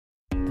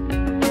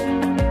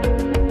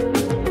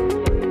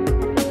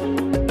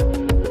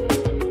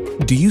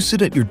Do you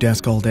sit at your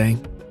desk all day?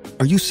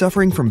 Are you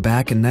suffering from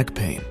back and neck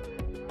pain?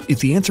 If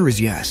the answer is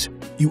yes,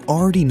 you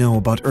already know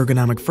about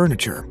ergonomic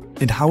furniture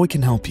and how it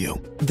can help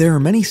you. There are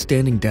many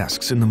standing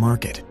desks in the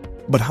market,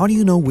 but how do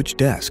you know which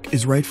desk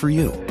is right for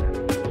you?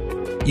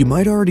 You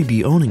might already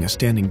be owning a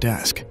standing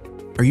desk.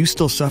 Are you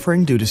still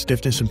suffering due to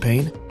stiffness and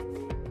pain?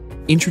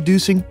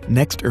 Introducing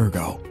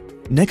NextErgo.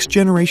 Next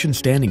generation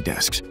standing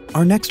desks.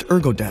 Our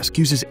NextErgo desk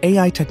uses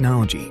AI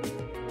technology.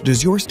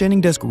 Does your standing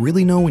desk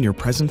really know when you're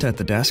present at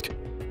the desk?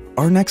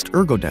 Our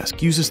NextErgo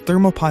desk uses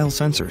thermopile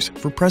sensors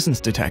for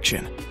presence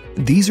detection.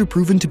 These are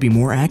proven to be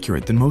more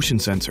accurate than motion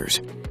sensors,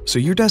 so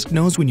your desk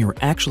knows when you're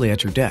actually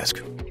at your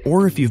desk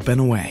or if you've been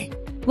away.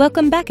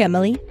 Welcome back,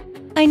 Emily.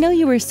 I know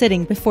you were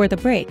sitting before the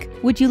break.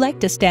 Would you like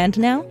to stand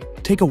now?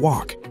 Take a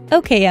walk.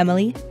 Okay,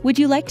 Emily. Would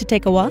you like to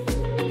take a walk?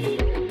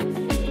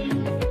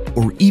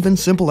 Or even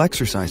simple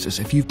exercises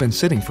if you've been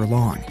sitting for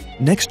long.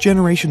 Next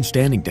generation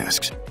standing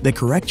desks that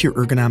correct your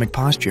ergonomic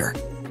posture.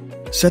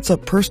 Sets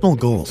up personal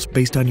goals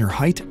based on your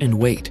height and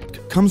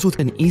weight. Comes with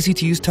an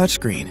easy-to-use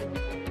touchscreen.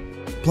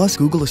 Plus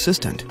Google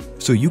Assistant,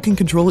 so you can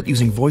control it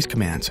using voice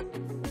commands.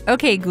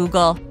 Okay,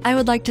 Google, I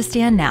would like to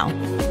stand now.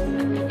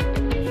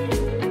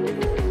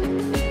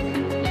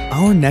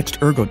 Our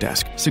NextErgo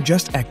desk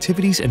suggests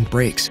activities and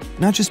breaks,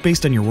 not just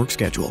based on your work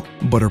schedule,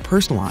 but are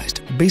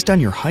personalized based on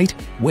your height,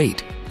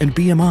 weight, and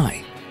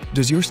BMI.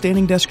 Does your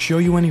standing desk show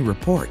you any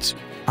reports?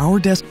 Our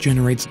desk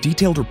generates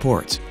detailed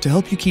reports to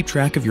help you keep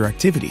track of your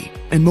activity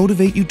and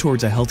motivate you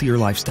towards a healthier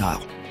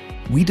lifestyle.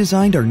 We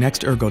designed our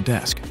NextErgo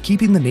desk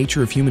keeping the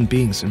nature of human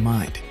beings in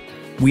mind.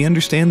 We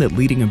understand that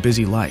leading a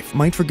busy life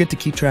might forget to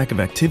keep track of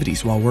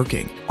activities while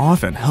working.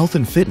 Often, health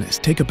and fitness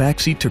take a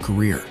backseat to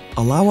career.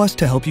 Allow us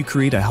to help you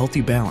create a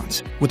healthy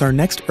balance with our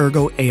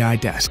NextErgo AI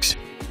desks.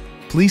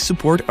 Please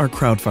support our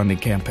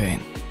crowdfunding campaign.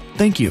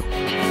 Thank you.